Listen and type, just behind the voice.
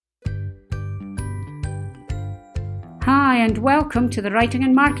Hi and welcome to the Writing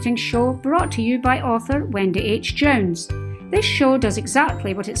and Marketing Show brought to you by author Wendy H. Jones. This show does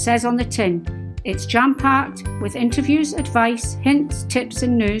exactly what it says on the tin. It's jam-packed with interviews, advice, hints, tips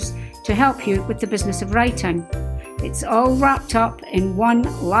and news to help you with the business of writing. It's all wrapped up in one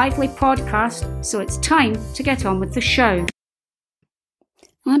lively podcast, so it's time to get on with the show.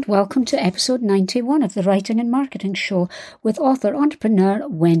 And welcome to episode 91 of the Writing and Marketing Show with author-entrepreneur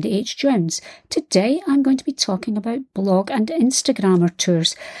Wendy H. Jones. Today I'm going to be talking about blog and Instagrammer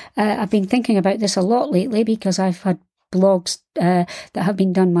tours. I've been thinking about this a lot lately because I've had blogs that have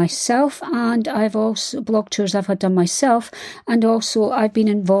been done myself, and I've also blog tours I've had done myself, and also I've been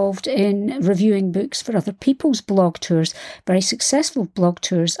involved in reviewing books for other people's blog tours, very successful blog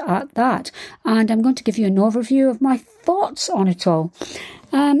tours at that, and I'm going to give you an overview of my thoughts on it all.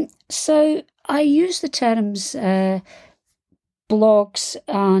 So I use the terms blogs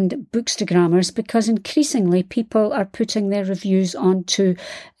and bookstagrammers because increasingly people are putting their reviews onto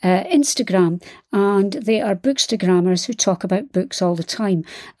Instagram, and they are bookstagrammers who talk about books all the time.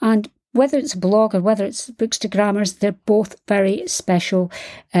 And whether it's a blog or whether it's bookstagrammers, they're both very special.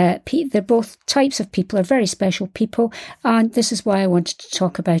 They're both types of people, are very special people, and this is why I wanted to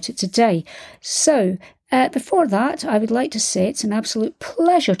talk about it today. So, before that, I would like to say it's an absolute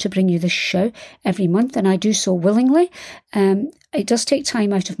pleasure to bring you this show every month, and I do so willingly. It does take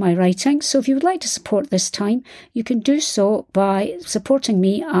time out of my writing, so if you would like to support this time, you can do so by supporting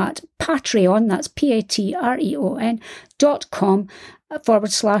me at Patreon, that's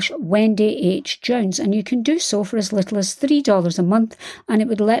patreon.com/Wendy H. Jones, and you can do so for as little as $3 a month, and it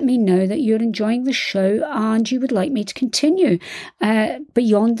would let me know that you're enjoying the show and you would like me to continue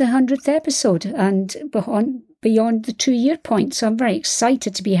beyond the 100th episode and beyond the 2-year point. So I'm very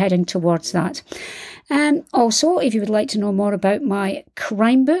excited to be heading towards that. Also, if you would like to know more about my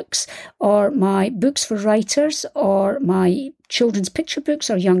crime books or my books for writers or my children's picture books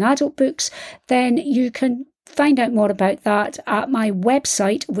or young adult books, then you can find out more about that at my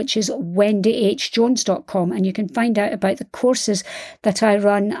website, which is wendyhjones.com, and you can find out about the courses that I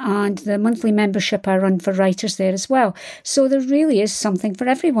run and the monthly membership I run for writers there as well. So there really is something for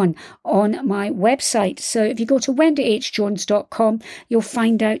everyone on my website. So if you go to wendyhjones.com, you'll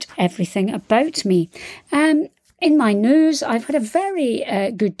find out everything about me. In my news, I've had a very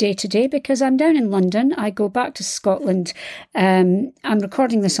good day today because I'm down in London. I go back to Scotland. I'm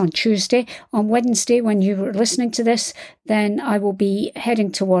recording this on Tuesday. On Wednesday, when you were listening to this, then I will be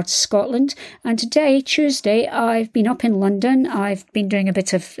heading towards Scotland. And today, Tuesday, I've been up in London. I've been doing a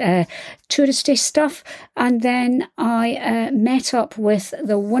bit of touristy stuff. And then I met up with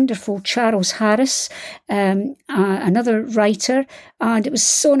the wonderful Charles Harris, another writer. And it was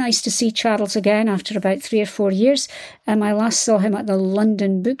so nice to see Charles again after about 3 or 4 years. I last saw him at the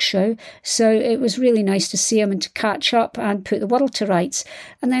London Book Show, so it was really nice to see him and to catch up and put the world to rights.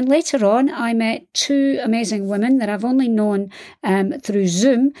 And then later on, I met 2 amazing women that I've only known through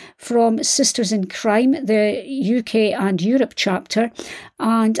Zoom from Sisters in Crime, the UK and Europe chapter.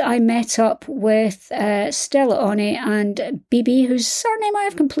 And I met up with Stella Oni and Bibi, whose surname I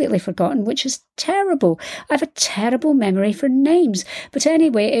have completely forgotten, which is terrible. I have a terrible memory for names. But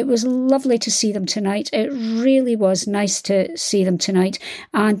anyway, it was lovely to see them tonight. It really was nice to see them tonight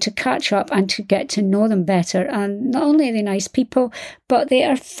and to catch up and to get to know them better. And not only are they nice people, but they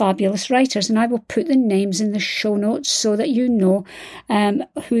are fabulous writers. And I will put the names in the show notes so that you know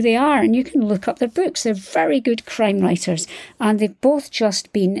who they are. And you can look up their books. They're very good crime writers. And they've both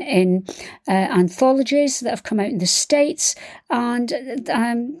just been in anthologies that have come out in the States. And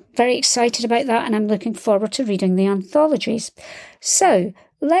I'm very excited about that. And I'm looking forward to reading the anthologies. So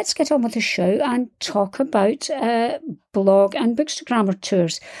let's get on with the show and talk about blog and bookstagrammer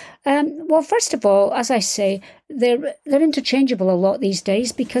tours. Well, first of all, as I say, they're interchangeable a lot these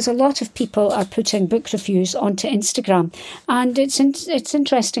days because a lot of people are putting book reviews onto Instagram, and it's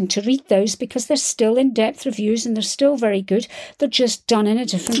interesting to read those because they're still in-depth reviews and they're still very good. They're just done in a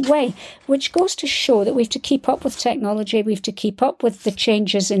different way, which goes to show that we have to keep up with technology, we have to keep up with the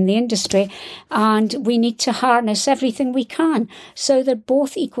changes in the industry, and we need to harness everything we can. So they're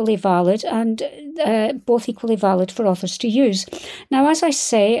both equally valid and both equally valid for authors to use. Now, as I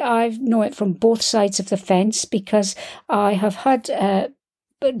say, I know it from both sides of the fence because I have had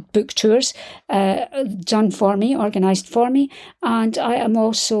book tours done for me, organised for me, and I am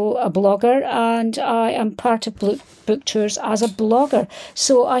also a blogger and I am part of book tours as a blogger,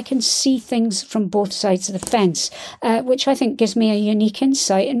 so I can see things from both sides of the fence, which I think gives me a unique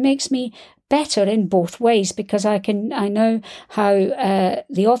insight and makes me better in both ways, because I know how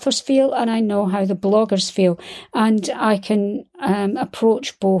the authors feel, and I know how the bloggers feel, and I can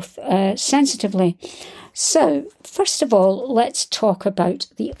approach both sensitively. So, first of all, let's talk about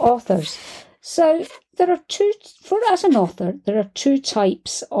the authors. So, as an author, there are two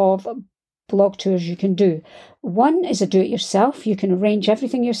types of blog tours you can do. One is a do-it-yourself. You can arrange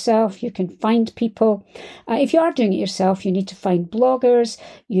everything yourself. You can find people. If you are doing it yourself, you need to find bloggers.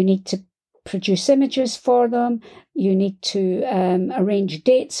 You need to produce images for them. You need to arrange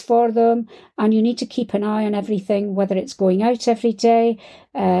dates for them, and you need to keep an eye on everything, whether it's going out every day,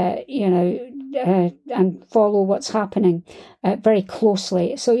 and follow what's happening very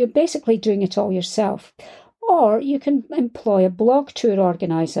closely. So you're basically doing it all yourself. Or you can employ a blog tour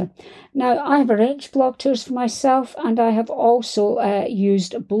organizer. Now, I have arranged blog tours for myself, and I have also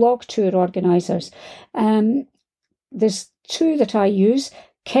used blog tour organizers. There's two that I use: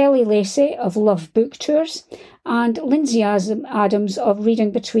 Kelly Lacey of Love Book Tours and Lindsay Adams of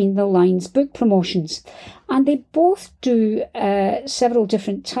Reading Between the Lines Book Promotions. And they both do several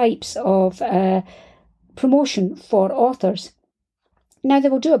different types of promotion for authors. Now, they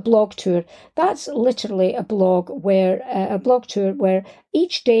will do a blog tour. That's literally a blog tour where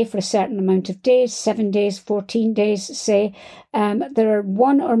each day for a certain amount of days, 7 days, 14 days, say, there are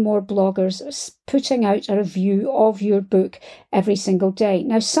one or more bloggers putting out a review of your book every single day.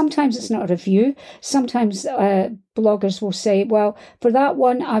 Now, sometimes it's not a review. Sometimes bloggers will say, well, for that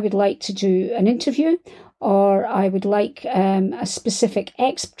one, I would like to do an interview, or I would like a specific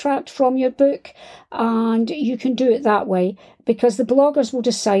extract from your book, and you can do it that way, because the bloggers will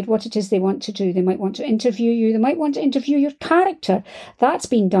decide what it is they want to do. They might want to interview you. They might want to interview your character. That's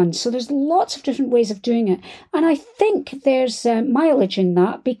been done. So there's lots of different ways of doing it. And I think there's mileage in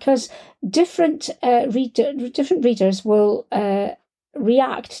that, because different readers will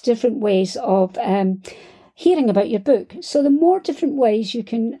react to different ways of hearing about your book. So the more different ways you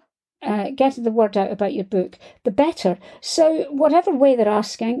can get the word out about your book, the better. So whatever way they're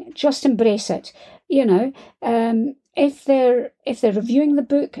asking, just embrace it. If they're reviewing the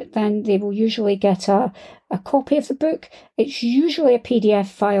book, then they will usually get a copy of the book. It's usually a PDF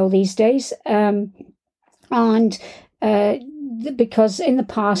file these days, because in the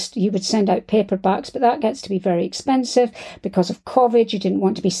past you would send out paperbacks, but that gets to be very expensive. Because of COVID, you didn't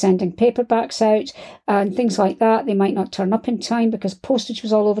want to be sending paperbacks out and things like that. They might not turn up in time because postage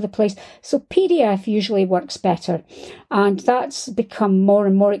was all over the place. So PDF usually works better, and that's become more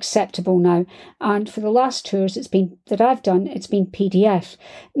and more acceptable now. And for the last tours it's been PDF.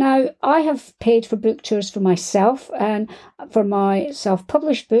 Now, I have paid for book tours for myself and for my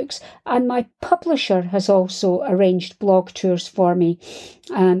self-published books, and my publisher has also arranged blog tours for me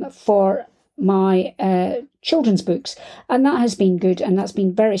for my children's books, and that has been good, and that's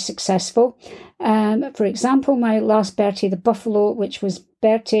been very successful. For example, my last Bertie the Buffalo, which was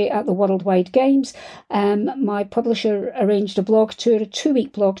Bertie at the Worldwide Games, my publisher arranged a blog tour, a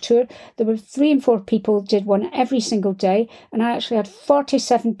 2-week blog tour. There were 3 and 4 people, did one every single day, and I actually had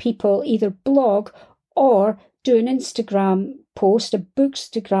 47 people either blog or do an Instagram post, a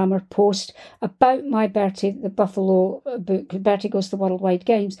Bookstagrammer post about my Bertie the Buffalo book, Bertie Goes to the Worldwide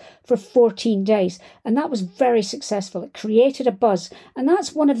Games, for 14 days. And that was very successful. It created a buzz. And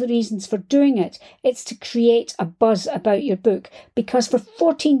that's one of the reasons for doing it. It's to create a buzz about your book, because for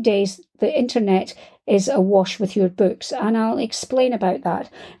 14 days, the internet is awash with your books, and I'll explain about that.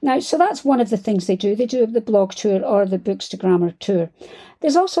 Now, so that's one of the things they do. They do the blog tour or the Bookstagrammer tour.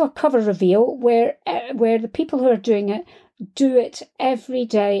 There's also a cover reveal where the people who are doing it do it every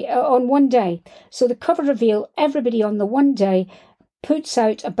day, on one day. So the cover reveal, everybody on the one day puts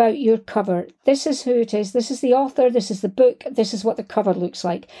out about your cover. This is who it is. This is the author. This is the book. This is what the cover looks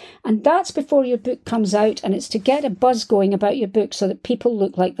like. And that's before your book comes out, and it's to get a buzz going about your book so that people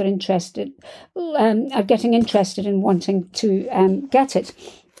look like they're interested, are getting interested in wanting to get it.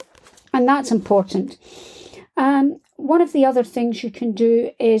 And that's important. One of the other things you can do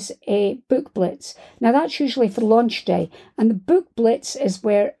is a book blitz. Now, that's usually for launch day. And the book blitz is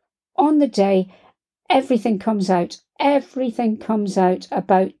where on the day, everything comes out. Everything comes out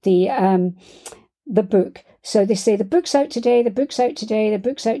about the book. So they say the book's out today, the book's out today, the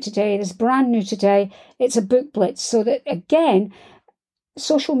book's out today, this brand new today. It's a book blitz. So that, again,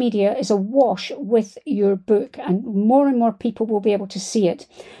 social media is awash with your book, and more people will be able to see it.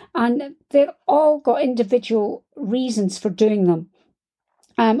 And they've all got individual reasons for doing them,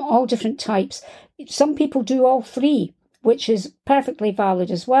 all different types. Some people do all 3, which is perfectly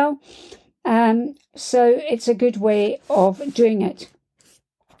valid as well. So it's a good way of doing it.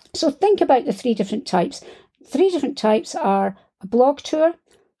 So think about the 3 different types. 3 different types are a blog tour,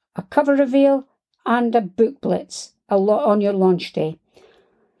 a cover reveal, and a book blitz on your launch day.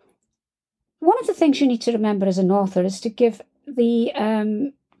 One of the things you need to remember as an author is to give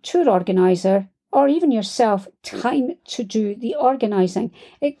the tour organizer or even yourself time to do the organising.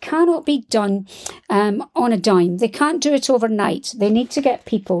 It cannot be done on a dime. They can't do it overnight. They need to get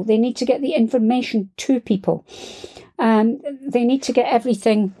people. They need to get the information to people. They need to get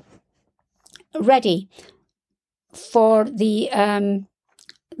everything ready for the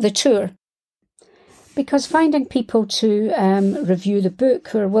tour. Because finding people to review the book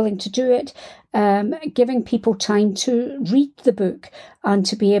who are willing to do it, giving people time to read the book and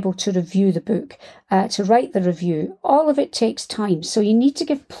to be able to review the book, to write the review, all of it takes time. So you need to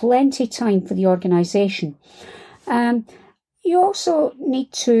give plenty time for the organisation. You also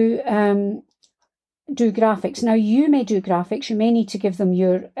need to do graphics. Now, you may do graphics. You may need to give them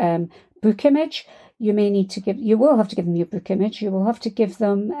your book image. You will have to give them your book image. You will have to give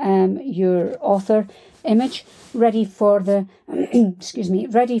them your author image ready for the,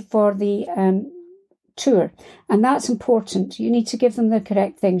 ready for the tour. And that's important. You need to give them the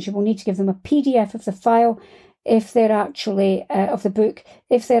correct things. You will need to give them a PDF of the file if they're actually, of the book,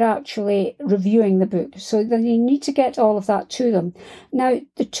 if they're actually reviewing the book. So then you need to get all of that to them. Now,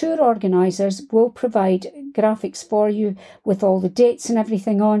 the tour organisers will provide graphics for you with all the dates and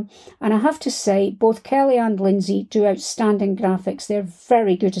everything on. And I have to say, both Kelly and Lindsay do outstanding graphics. They're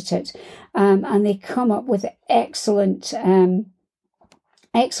very good at it. And they come up with excellent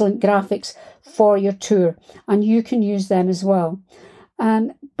graphics for your tour. And you can use them as well.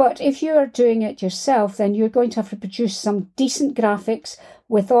 But if you are doing it yourself, then you're going to have to produce some decent graphics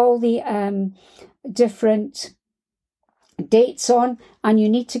with all the different dates on, and you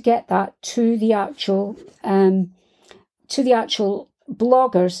need to get that to the actual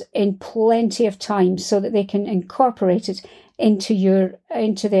bloggers in plenty of time so that they can incorporate it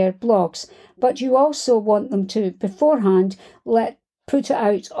into their blogs. But you also want them to beforehand put it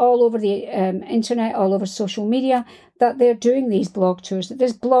out all over the internet, all over social media, that they're doing these blog tours, that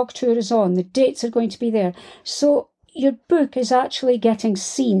this blog tour is on, the dates are going to be there. So your book is actually getting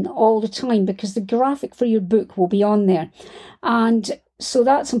seen all the time because the graphic for your book will be on there. And so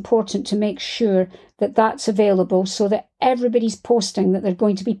that's important to make sure that that's available so that everybody's posting that they're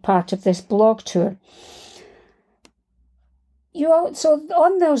going to be part of this blog tour. So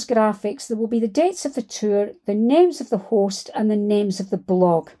on those graphics, there will be the dates of the tour, the names of the host, and the names of the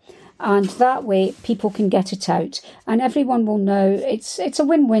blog. And that way people can get it out and everyone will know. It's a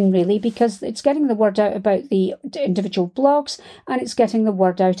win-win really, because it's getting the word out about the individual blogs and it's getting the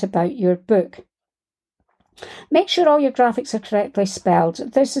word out about your book. Make sure all your graphics are correctly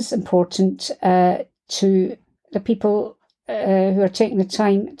spelled. This is important to the people who are taking the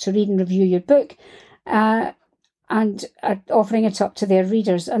time to read and review your book and are offering it up to their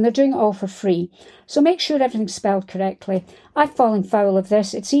readers, and they're doing it all for free. So make sure everything's spelled correctly. I've fallen foul of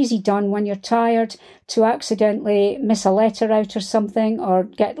this. It's easy done when you're tired to accidentally miss a letter out or something, or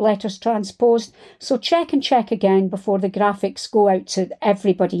get letters transposed. So check and check again before the graphics go out to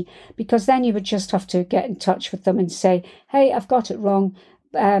everybody, because then you would just have to get in touch with them and say, hey, I've got it wrong.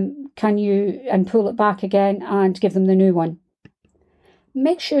 Can you, and pull it back again and give them the new one.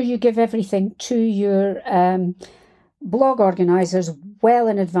 Make sure you give everything to your blog organisers well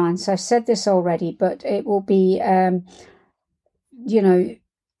in advance. I've said this already, but it will be, it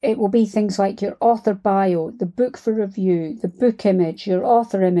will be things like your author bio, the book for review, the book image, your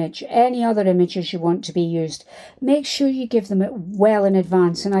author image, any other images you want to be used. Make sure you give them it well in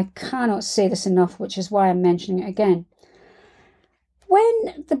advance, and I cannot say this enough, which is why I'm mentioning it again.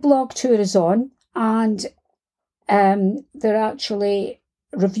 When the blog tour is on and they're actually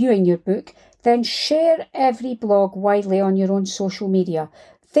reviewing your book, then share every blog widely on your own social media.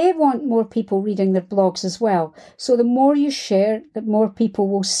 They want more people reading their blogs as well. So the more you share, the more people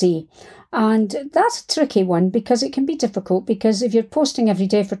will see. And that's a tricky one because it can be difficult, because if you're posting every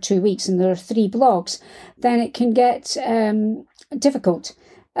day for 2 weeks and there are 3 blogs, then it can get difficult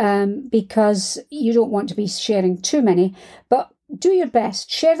because you don't want to be sharing too many. But do your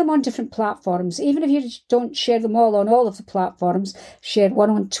best. Share them on different platforms. Even if you don't share them all on all of the platforms, share one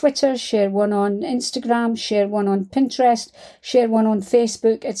on Twitter, share one on Instagram, share one on Pinterest, share one on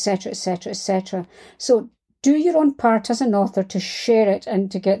Facebook, etc., etc., etc. So do your own part as an author to share it and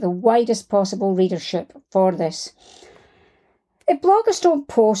to get the widest possible readership for this. If bloggers don't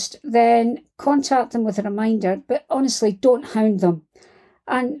post, then contact them with a reminder, but honestly, don't hound them.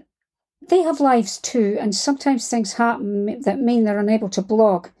 And they have lives too, and sometimes things happen that mean they're unable to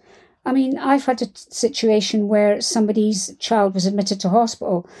blog. I mean, I've had a situation where somebody's child was admitted to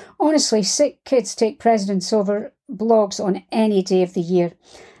hospital. Honestly, sick kids take precedence over blogs on any day of the year.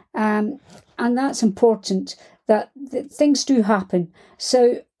 And that's important, that things do happen.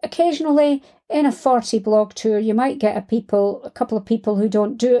 So occasionally in a 40 blog tour, you might get a couple of people who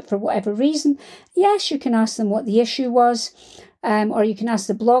don't do it for whatever reason. Yes, you can ask them what the issue was, or you can ask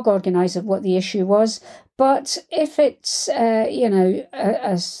the blog organizer what the issue was. But if it's,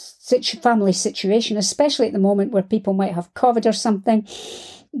 a family situation, especially at the moment where people might have COVID or something,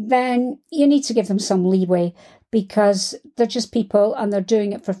 then you need to give them some leeway, because they're just people and they're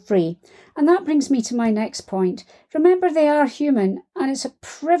doing it for free. And that brings me to my next point. Remember, they are human, and it's a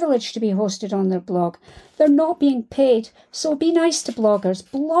privilege to be hosted on their blog. They're not being paid, so be nice to bloggers.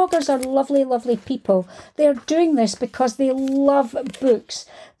 Bloggers are lovely, lovely people. They're doing this because they love books.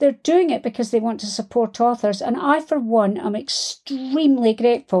 They're doing it because they want to support authors, and I, for one, am extremely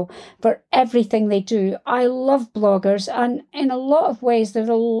grateful for everything they do. I love bloggers, and in a lot of ways,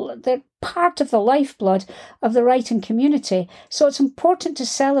 they're part of the lifeblood of the writing community. So it's important to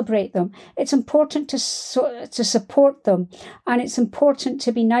celebrate them. It's important to support them, and it's important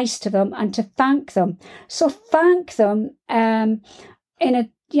to be nice to them and to thank them. So thank them thank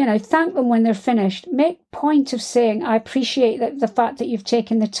them when they're finished. Make point of saying, I appreciate the fact that you've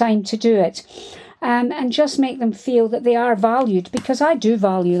taken the time to do it. And just make them feel that they are valued, because I do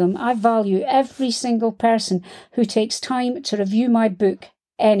value them. I value every single person who takes time to review my book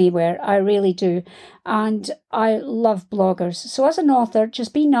anywhere. I really do. And I love bloggers. So as an author,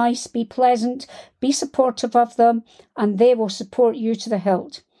 just be nice, be pleasant, be supportive of them, and they will support you to the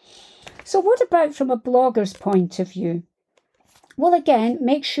hilt. So what about from a blogger's point of view? Well, again,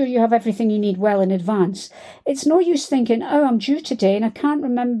 make sure you have everything you need well in advance. It's no use thinking, oh, I'm due today and I can't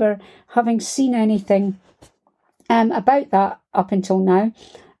remember having seen anything about that up until now.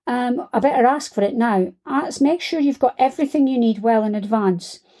 I better ask for it now. Make sure you've got everything you need well in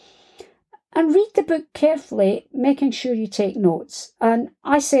advance. And read the book carefully, making sure you take notes. And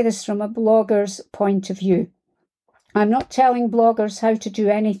I say this from a blogger's point of view. I'm not telling bloggers how to do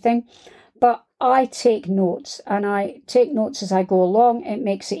anything, but I take notes, and I take notes as I go along. It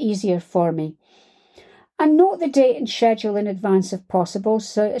makes it easier for me. And note the date and schedule in advance if possible.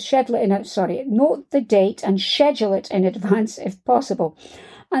 Note the date and schedule it in advance if possible.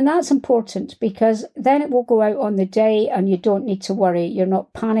 And that's important, because then it will go out on the day and you don't need to worry. You're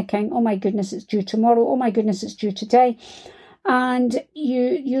not panicking. Oh my goodness, it's due tomorrow. Oh my goodness, it's due today. And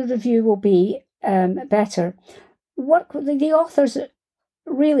your review will be better. The authors,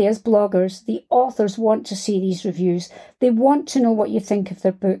 really, as bloggers, the authors want to see these reviews. They want to know what you think of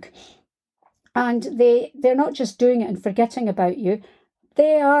their book. And they're not just doing it and forgetting about you.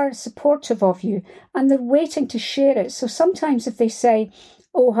 They are supportive of you, and they're waiting to share it. So sometimes if they say,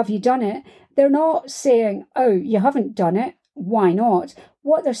 oh, have you done it? They're not saying, oh, you haven't done it. Why not?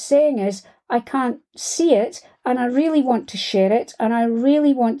 What they're saying is, I can't see it, and I really want to share it, and I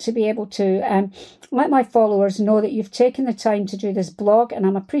really want to be able to let my followers know that you've taken the time to do this blog, and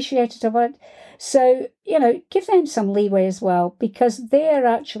I'm appreciative of it. So, give them some leeway as well, because they're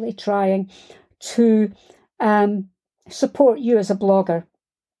actually trying to support you as a blogger.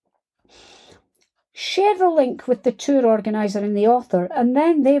 Share the link with the tour organizer and the author, and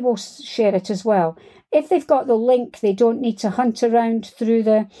then they will share it as well. If they've got the link, they don't need to hunt around through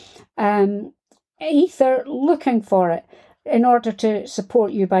the ether looking for it in order to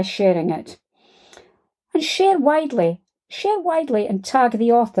support you by sharing it. And share widely. Share widely and tag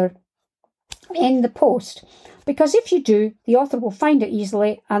the author in the post, because if you do, the author will find it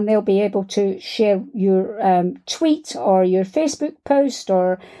easily, and they'll be able to share your tweet or your Facebook post,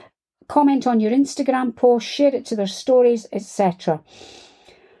 or comment on your Instagram post, share it to their stories, etc.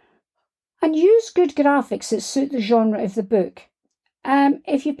 And use good graphics that suit the genre of the book.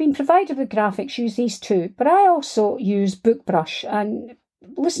 If you've been provided with graphics, use these too. But I also use BookBrush, and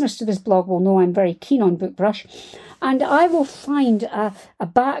listeners to this blog will know I'm very keen on BookBrush. And I will find a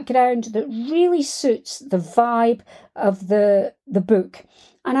background that really suits the vibe of the book.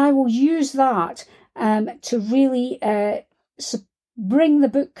 And I will use that to really bring the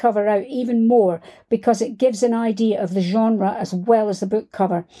book cover out even more, because it gives an idea of the genre as well as the book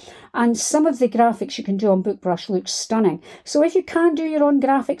cover. And some of the graphics you can do on BookBrush look stunning. So if you can do your own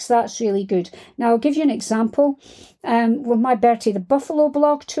graphics, that's really good. Now I'll give you an example. With my Bertie the Buffalo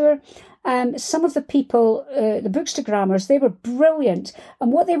blog tour, some of the people, the Bookstagrammers, they were brilliant.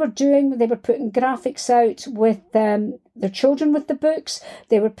 And what they were doing, they were putting graphics out with their children with the books.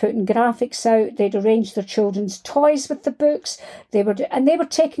 They were putting graphics out. They'd arranged their children's toys with the books. They were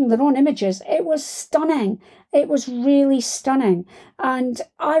taking their own images. It was stunning. It was really stunning. And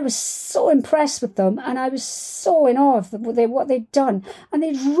I was so impressed with them, and I was so in awe of what they'd done. And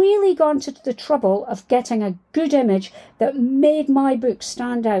they'd really gone to the trouble of getting a good image that made my book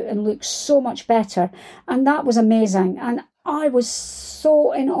stand out and look so much better. And that was amazing. And I was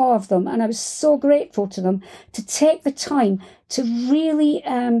so in awe of them, and I was so grateful to them to take the time to really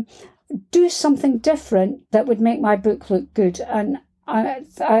do something different that would make my book look good. And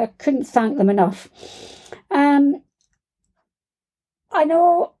I couldn't thank them enough. I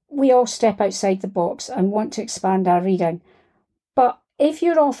know we all step outside the box and want to expand our reading, but if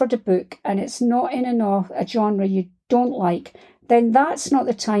you're offered a book and it's not in a genre you don't like, then that's not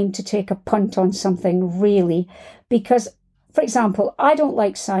the time to take a punt on something, really, because, for example, I don't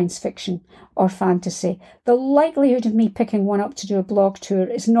like science fiction or fantasy. The likelihood of me picking one up to do a blog tour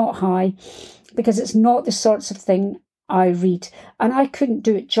is not high, because it's not the sorts of thing I read, and I couldn't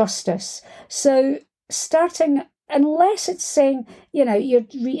do it justice. So starting, unless it's saying,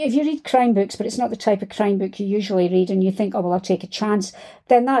 if you read crime books, but it's not the type of crime book you usually read, and you think, oh, well, I'll take a chance,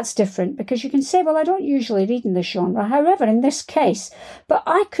 then that's different, because you can say, well, I don't usually read in this genre. However, in this case, but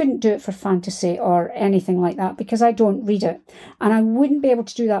I couldn't do it for fantasy or anything like that, because I don't read it, and I wouldn't be able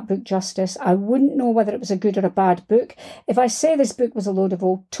to do that book justice. I wouldn't know whether it was a good or a bad book. If I say this book was a load of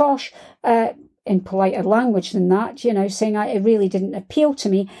old tosh, in politer language than that, saying it really didn't appeal to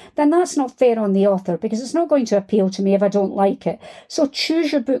me, then that's not fair on the author, because it's not going to appeal to me if I don't like it. So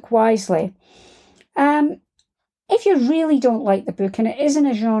choose your book wisely. If you really don't like the book and it isn't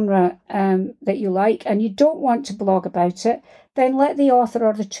a genre that you like, and you don't want to blog about it, then let the author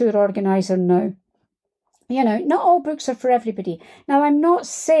or the tour organizer know. Not all books are for everybody. Now, I'm not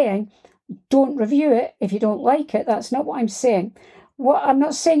saying don't review it if you don't like it. That's not what I'm saying. I'm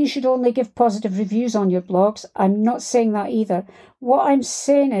not saying you should only give positive reviews on your blogs. I'm not saying that either. What I'm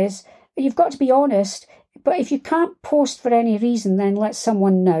saying is you've got to be honest, but if you can't post for any reason, then let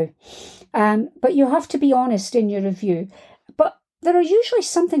someone know. But you have to be honest in your review. But there are usually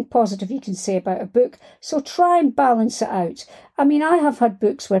something positive you can say about a book, so try and balance it out. I mean, I have had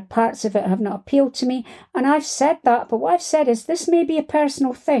books where parts of it have not appealed to me, and I've said that, but what I've said is this may be a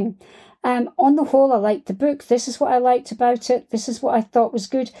personal thing. On the whole, I liked the book. This is what I liked about it. This is what I thought was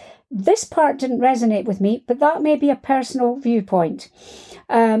good. This part didn't resonate with me, but that may be a personal viewpoint.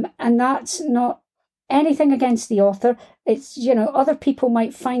 And that's not anything against the author. It's, other people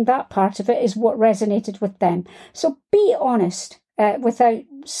might find that part of it is what resonated with them. So be honest without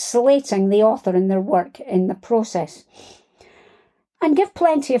slating the author and their work in the process. And give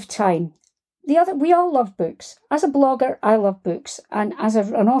plenty of time. We all love books. As a blogger, I love books. And as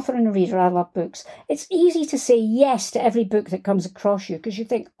an author and a reader, I love books. It's easy to say yes to every book that comes across you, because you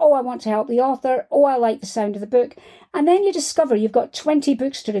think, oh, I want to help the author. Oh, I like the sound of the book. And then you discover you've got 20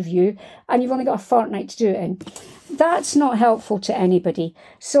 books to review and you've only got a fortnight to do it in. That's not helpful to anybody.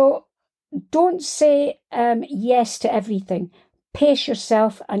 So don't say yes to everything. Pace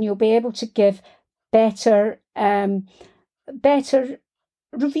yourself, and you'll be able to give better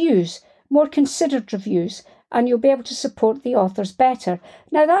reviews, more considered reviews, and you'll be able to support the authors better.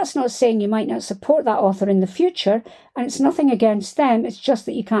 Now, that's not saying you might not support that author in the future, and it's nothing against them, it's just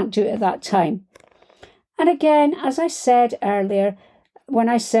that you can't do it at that time. And again, as I said earlier, when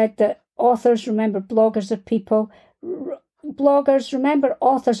I said that authors remember bloggers are people, bloggers remember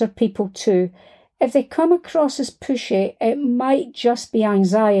authors are people too. If they come across as pushy, it might just be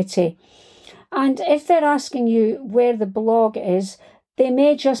anxiety. And if they're asking you where the blog is, they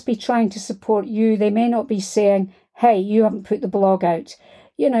may just be trying to support you. They may not be saying, hey, you haven't put the blog out.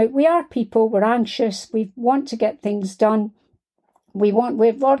 We are people, we're anxious, we want to get things done. We've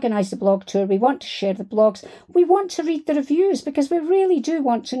organised a blog tour, we want to share the blogs, we want to read the reviews, because we really do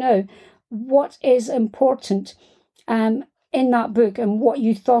want to know what is important in that book and what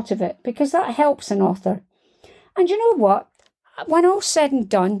you thought of it, because that helps an author. And you know what? When all's said and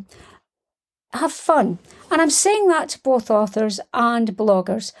done, have fun. And I'm saying that to both authors and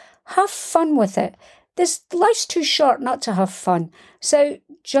bloggers. Have fun with it. Life's too short not to have fun. So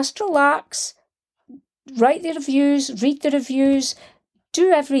just relax, write the reviews, read the reviews,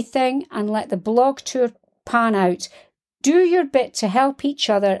 do everything, and let the blog tour pan out. Do your bit to help each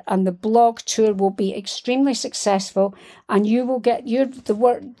other, and the blog tour will be extremely successful, and you will get the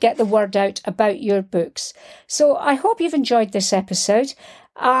word out about your books. So I hope you've enjoyed this episode.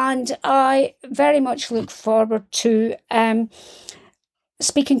 And I very much look forward to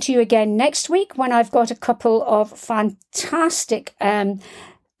speaking to you again next week, when I've got a couple of fantastic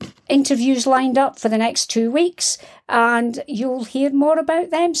interviews lined up for the next 2 weeks, and you'll hear more about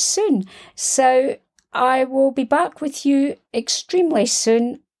them soon. So I will be back with you extremely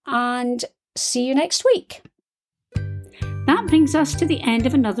soon, and see you next week. That brings us to the end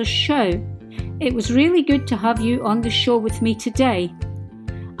of another show. It was really good to have you on the show with me today.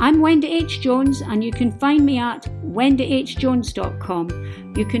 I'm Wendy H. Jones, and you can find me at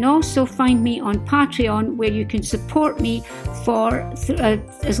wendyhjones.com. You can also find me on Patreon, where you can support me for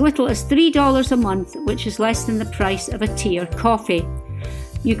as little as $3 a month, which is less than the price of a tea or coffee.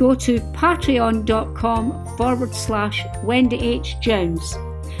 You go to patreon.com/Wendy H. Jones.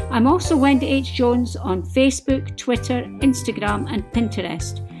 I'm also Wendy H. Jones on Facebook, Twitter, Instagram and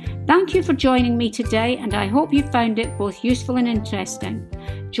Pinterest. Thank you for joining me today, and I hope you found it both useful and interesting.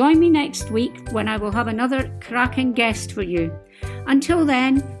 Join me next week when I will have another cracking guest for you. Until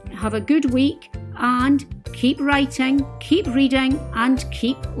then, have a good week and keep writing, keep reading and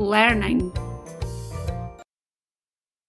keep learning.